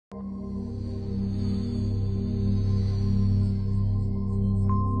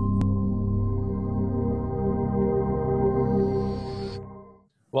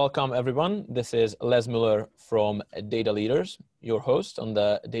Welcome, everyone. This is Les Muller from Data Leaders, your host on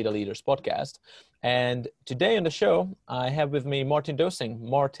the Data Leaders podcast. And today on the show, I have with me Martin Døssing.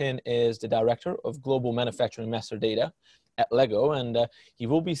 Martin is the Director of Global Manufacturing Master Data at Lego, and he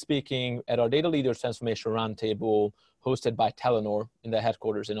will be speaking at our Data Leaders Transformation Roundtable hosted by Telenor in their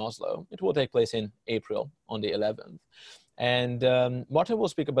headquarters in Oslo. It will take place in April on the 11th. And Martin will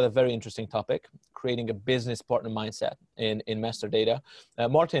speak about a very interesting topic, creating a business partner mindset in master data.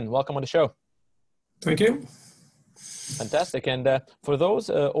 Martin, welcome on the show. Thank you. Fantastic. And for those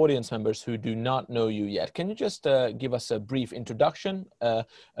audience members who do not know you yet, can you just give us a brief introduction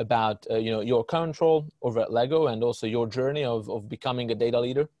about your current role over at Lego and also your journey of becoming a data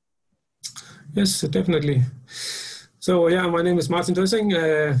leader? Yes, definitely. So yeah, my name is Martin Døssing,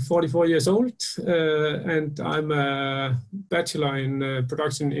 44 years old, and I'm a bachelor in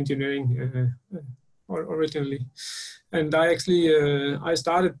production engineering originally. And I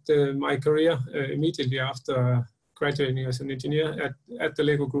started my career immediately after graduating as an engineer at the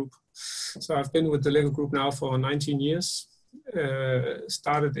Lego Group. So I've been with the Lego Group now for 19 years.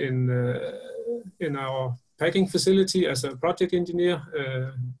 Started in our packing facility as a project engineer,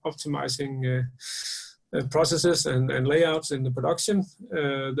 optimizing processes and layouts in the production.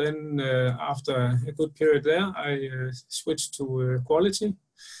 Then after a good period there, I switched to quality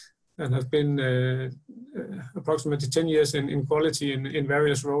and have been approximately 10 years in quality in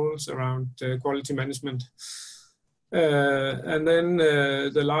various roles around quality management. And then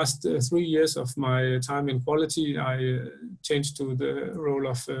the last 3 years of my time in quality, I changed to the role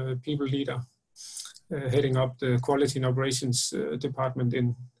of people leader, heading up the quality and operations department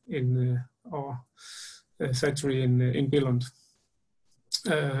in our factory in Billund.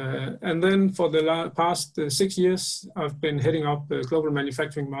 And then for the past 6 years, I've been heading up Global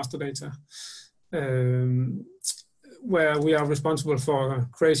Manufacturing Master Data, where we are responsible for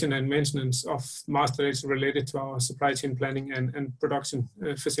creation and maintenance of master data related to our supply chain planning and production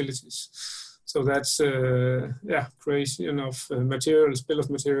facilities. So that's creation of materials, bill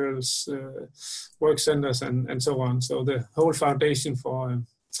of materials, work centers, and so on. So the whole foundation for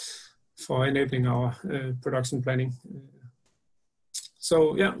enabling our production planning.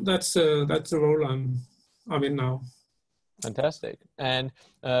 So yeah, that's the role I'm in now. Fantastic. And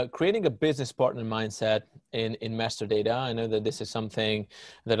creating a business partner mindset in master data, I know that this is something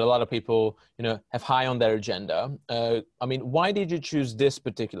that a lot of people have high on their agenda. Why did you choose this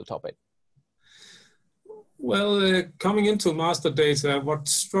particular topic? Well, coming into master data, what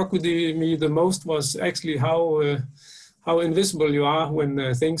struck with me the most was actually how invisible you are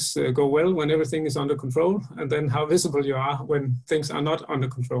when things go well, when everything is under control, and then how visible you are when things are not under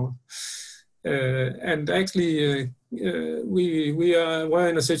control. And actually, we were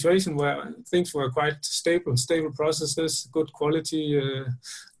in a situation where things were quite stable processes, good quality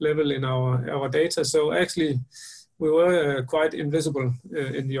level in our data. So actually, we were quite invisible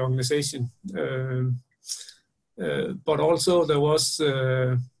in the organization. But also there was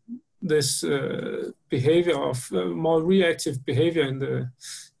this behavior of more reactive behavior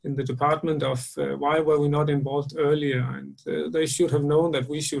in the department of why were we not involved earlier, and they should have known that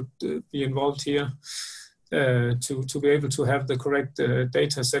we should be involved here to be able to have the correct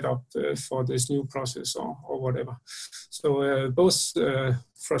data set up for this new process or whatever. So both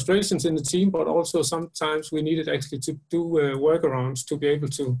frustrations in the team, but also sometimes we needed actually to do workarounds to be able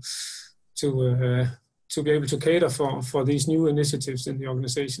to cater for these new initiatives in the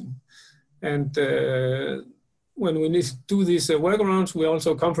organization. And when we need to do these workarounds, we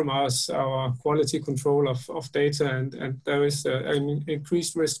also compromise our quality control of data, and there is an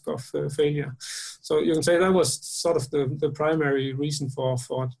increased risk of failure. So you can say that was sort of the primary reason for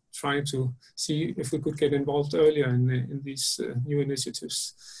trying to see if we could get involved earlier in these new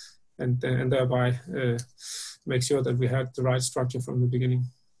initiatives, and thereby make sure that we had the right structure from the beginning.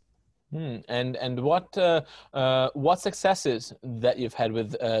 And what successes that you've had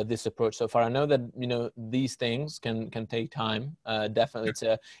with this approach so far? I know that these things can take time. Definitely,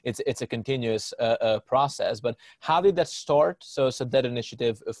 it's a continuous process. But how did that start? So that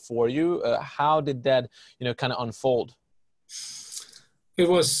initiative for you, how did that kind of unfold? It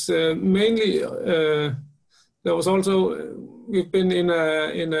was mainly there was also we've been in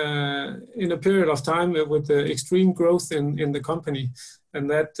a period of time with the extreme growth in the company. And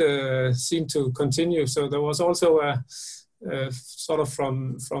that seemed to continue. So there was also a sort of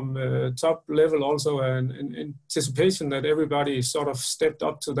from top level also an anticipation that everybody sort of stepped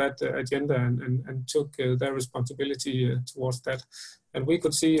up to that agenda and took their responsibility towards that. And we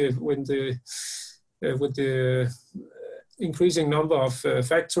could see when with the increasing number of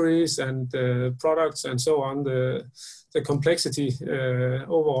factories and products and so on, the complexity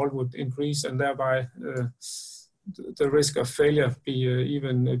overall would increase, and thereby the risk of failure be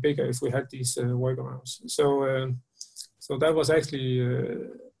even bigger if we had these workarounds. So that was actually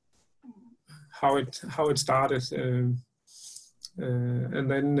how it started, and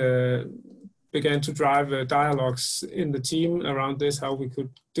then began to drive dialogues in the team around this, how we could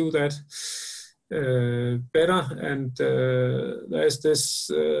do that better. And there's this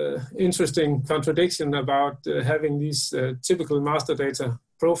interesting contradiction about having these typical master data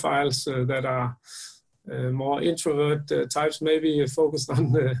profiles that are more introvert types, maybe focused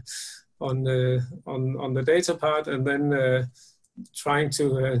on the data part, and then trying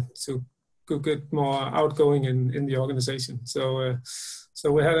to get more outgoing in the organization. So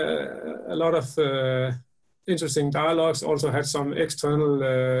we had a lot of interesting dialogues. Also had some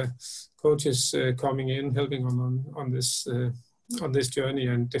external coaches coming in, helping on this journey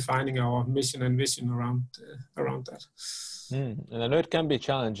and defining our mission and vision around that. And I know it can be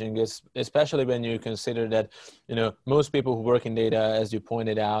challenging, especially when you consider that, most people who work in data, as you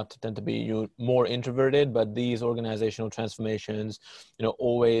pointed out, tend to be more introverted, but these organizational transformations,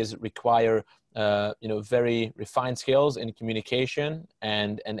 always require, very refined skills in communication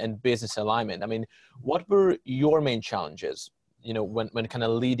and business alignment. I mean, what were your main challenges, when kind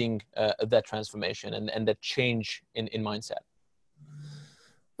of leading that transformation and that change in mindset?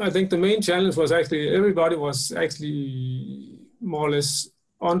 I think the main challenge was actually everybody was actually more or less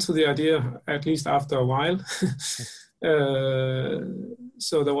onto the idea, at least after a while.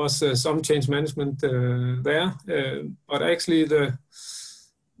 So there was some change management there, but actually the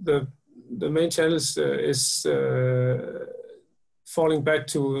main challenge is falling back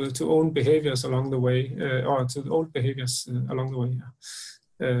to own behaviors along the way, or to old behaviors along the way.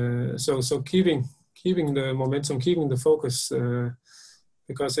 So keeping the momentum, keeping the focus.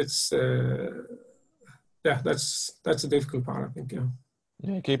 Because it's that's a difficult part, I think.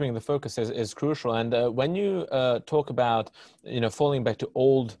 Yeah, keeping the focus is crucial. And when you talk about falling back to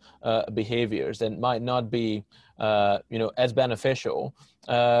old behaviors that might not be as beneficial,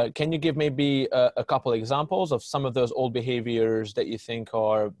 can you give maybe a couple examples of some of those old behaviors that you think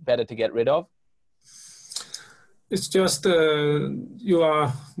are better to get rid of? It's just you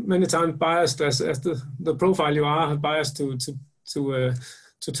are many times biased as the profile you are biased to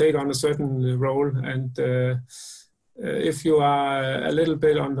take on a certain role, and if you are a little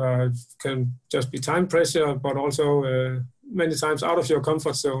bit under, can just be time pressure, but also many times out of your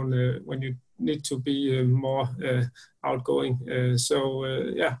comfort zone when you need to be more outgoing.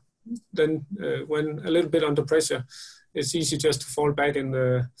 Then when a little bit under pressure, it's easy just to fall back in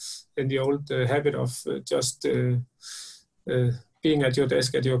the old habit of just being at your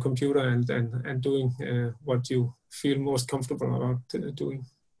desk, at your computer, and doing what you feel most comfortable about doing.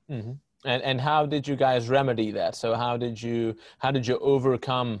 Mm-hmm. And how did you guys remedy that? So how did you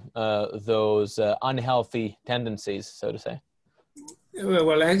overcome those unhealthy tendencies, so to say?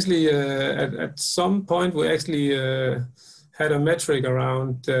 Well, actually, at some point we actually had a metric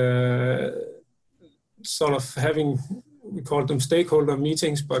around sort of having, we called them stakeholder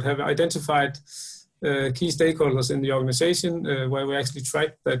meetings, but have identified key stakeholders in the organization where we actually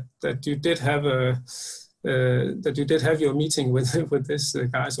tracked that you did have your meeting with this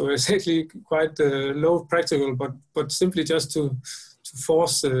guy. So it's actually quite low practical, but simply just to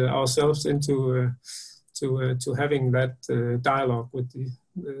force ourselves into to having that dialogue with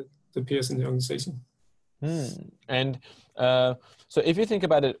the peers in the organization. And so if you think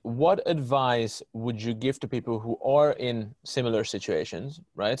about it, what advice would you give to people who are in similar situations,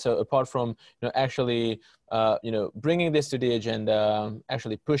 right? So apart from, actually, bringing this to the agenda,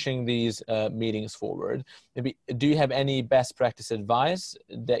 actually pushing these meetings forward, maybe do you have any best practice advice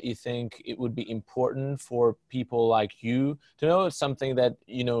that you think it would be important for people like you to know? It's something that,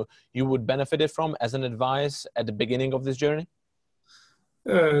 you would benefit from as an advice at the beginning of this journey?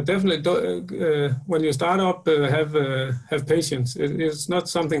 Definitely. When you start up, have patience. It's not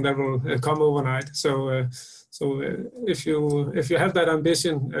something that will come overnight. So if you have that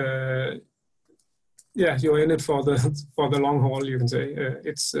ambition, you're in it for the long haul. You can say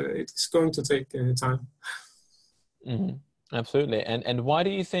it's going to take time. Mm-hmm. Absolutely. And why do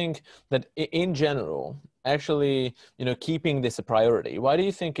you think that in general, actually, keeping this a priority, why do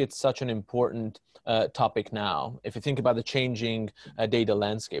you think it's such an important topic now? If you think about the changing data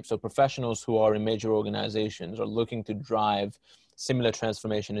landscape, so professionals who are in major organizations are looking to drive similar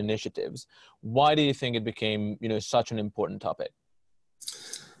transformation initiatives, why do you think it became, such an important topic?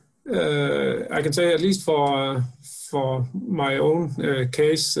 I can say, at least for my own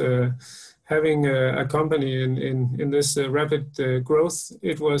case, having a company in this rapid growth,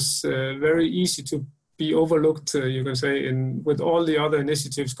 it was very easy to be overlooked, you can say, with all the other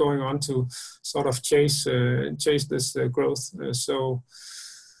initiatives going on to sort of chase this growth. So,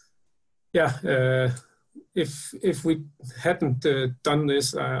 yeah, if we hadn't done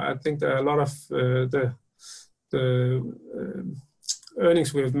this, I think there are a lot of the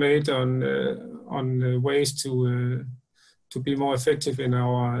earnings we've made on ways to be more effective in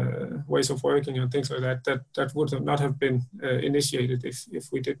our ways of working and things like that would not have been initiated if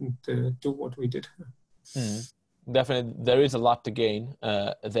we didn't do what we did. Definitely, there is a lot to gain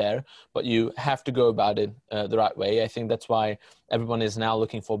there, but you have to go about it the right way. I think that's why everyone is now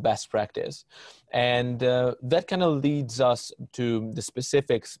looking for best practice. And that kind of leads us to the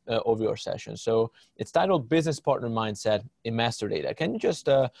specifics of your session. So it's titled Business Partner Mindset in Master Data. Can you just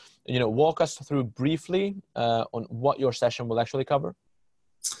walk us through briefly on what your session will actually cover?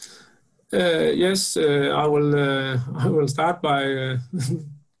 Yes, I will start by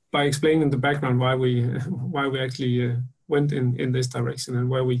by explaining the background why we actually went in this direction and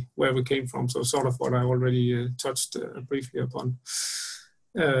where we came from. So sort of what I already touched briefly upon,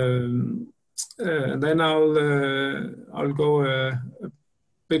 and then I'll go a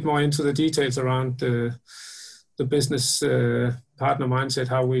bit more into the details around the business partner mindset,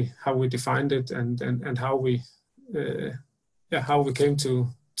 how we defined it, and how we came to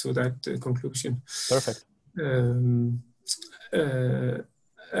that conclusion. Perfect.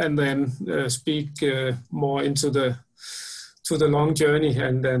 And then speak more into the long journey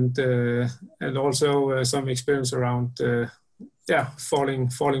and also some experience around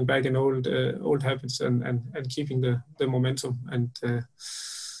falling back in old habits and keeping the momentum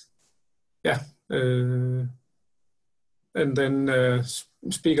and then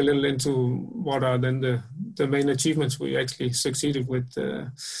speak a little into what are then the main achievements we actually succeeded with,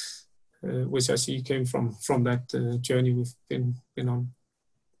 which I see came from that journey we've been on.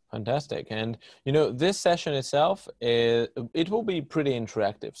 Fantastic. And, this session itself, it will be pretty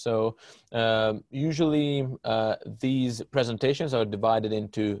interactive. So usually these presentations are divided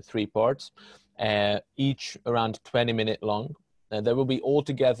into 3 parts, each around 20-minute long. There will be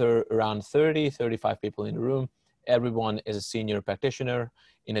altogether around 35 people in the room. Everyone is a senior practitioner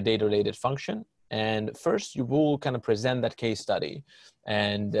in a data-related function. And first, you will kind of present that case study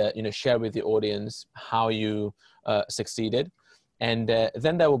and, share with the audience how you succeeded. And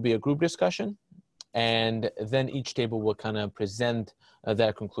then there will be a group discussion, and then each table will kind of present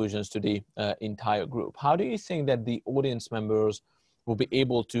their conclusions to the entire group. How do you think that the audience members will be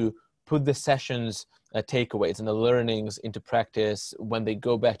able to put the session's takeaways and the learnings into practice when they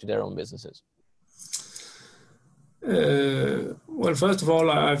go back to their own businesses? Well, first of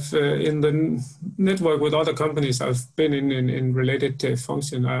all, I've in the network with other companies I've been in related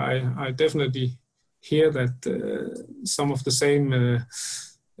function, I definitely hear that some of the same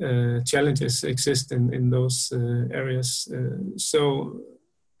challenges exist in those areas. So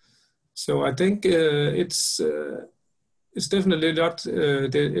I think it's definitely not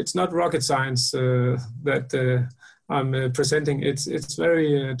it's not rocket science that I'm presenting. It's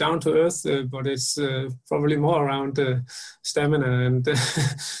very down to earth, but it's probably more around stamina and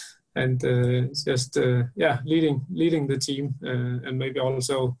and just leading the team and maybe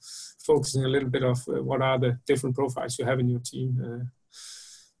also focusing a little bit of what are the different profiles you have in your team.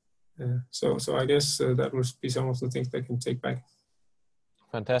 So I guess that will be some of the things they can take back.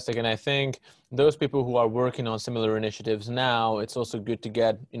 Fantastic. And I think those people who are working on similar initiatives now, it's also good to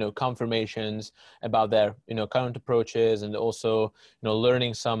get, confirmations about their, current approaches and also,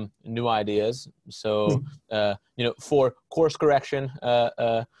 learning some new ideas. So, for course correction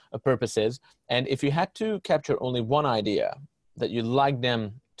purposes. And if you had to capture only one idea that you'd like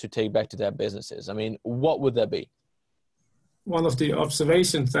them to take back to their businesses, I mean, what would that be? One of the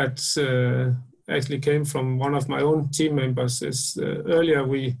observations that's actually came from one of my own team members is earlier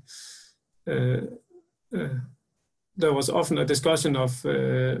there was often a discussion of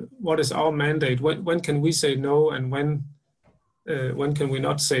what is our mandate, when can we say no, and when can we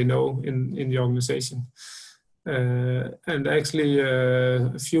not say no in the organization. And actually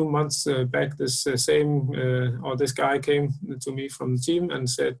a few months back, this this guy came to me from the team and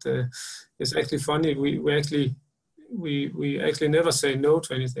said, it's actually funny, we actually never say no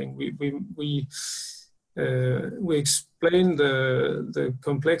to anything. We explain the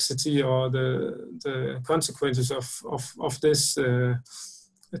complexity or the consequences of this to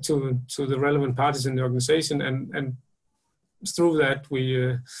the relevant parties in the organization, and through that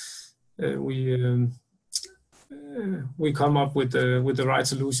we come up with the right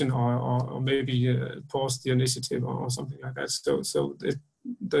solution, or maybe pause the initiative or something like that. So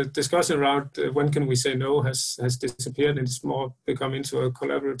the discussion around when can we say no has disappeared, and it's more become into a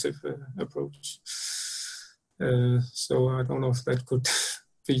collaborative approach. So I don't know if that could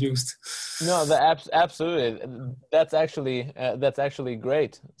be used. No, absolutely. That's actually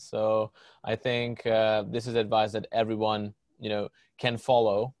great. So I think this is advice that everyone can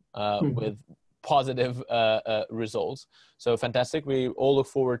follow with positive results. So fantastic. We all look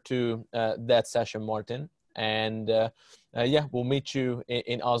forward to that session, Martin. And yeah, we'll meet you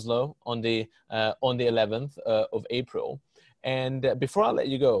in Oslo on the 11th of April. And before I let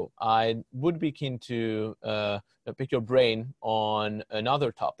you go, I would be keen to pick your brain on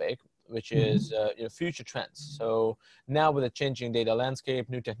another topic, which is future trends. So now with the changing data landscape,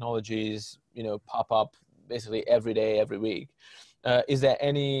 new technologies pop up basically every day, every week. Is there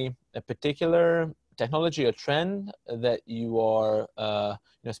any particular technology or trend that you are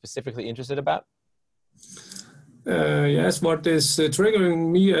specifically interested about? Yes, what is triggering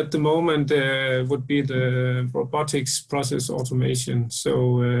me at the moment would be the robotics process automation.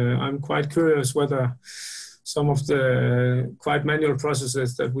 So I'm quite curious whether some of the quite manual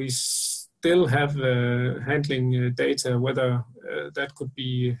processes that we still have handling data, whether that could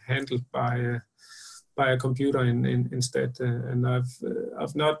be handled by a computer instead. And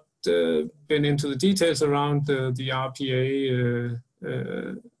I've not been into the details around the RPA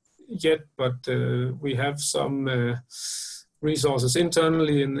yet, but we have some resources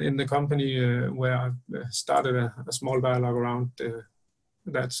internally in the company where I've started a small dialogue around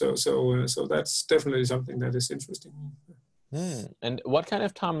that. So that's definitely something that is interesting. And what kind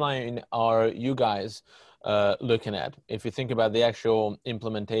of timeline are you guys looking at if you think about the actual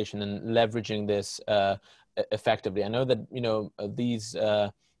implementation and leveraging this effectively? I know that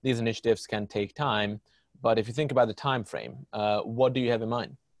these initiatives can take time, but if you think about the time frame, what do you have in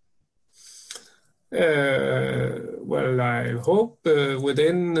mind? Well, I hope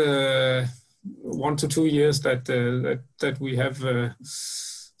within 1 to 2 years that we have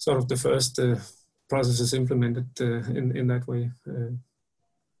sort of the first processes implemented in that way.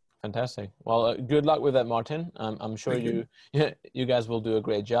 Fantastic. Well, good luck with that, Martin. I'm sure you guys will do a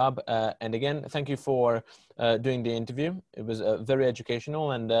great job. And again, thank you for doing the interview. It was very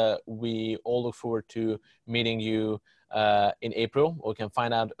educational, and we all look forward to meeting you in April. We can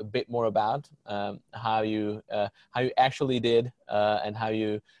find out a bit more about how you actually did and how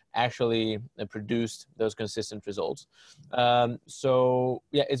you actually produced those consistent results. So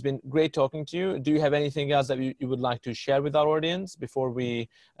yeah, it's been great talking to you. Do you have anything else that you would like to share with our audience before we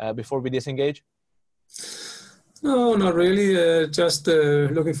disengage? No, not really. Just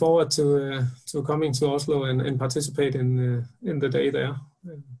looking forward to coming to Oslo and participate in the day there.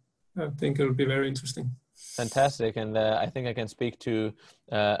 I think it'll be very interesting. Fantastic, and I think I can speak to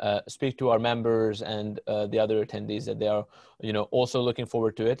our members and the other attendees that they are, also looking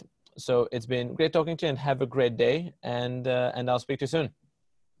forward to it. So it's been great talking to you, and have a great day. And I'll speak to you soon.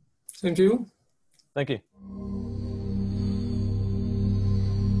 Thank you. Thank you.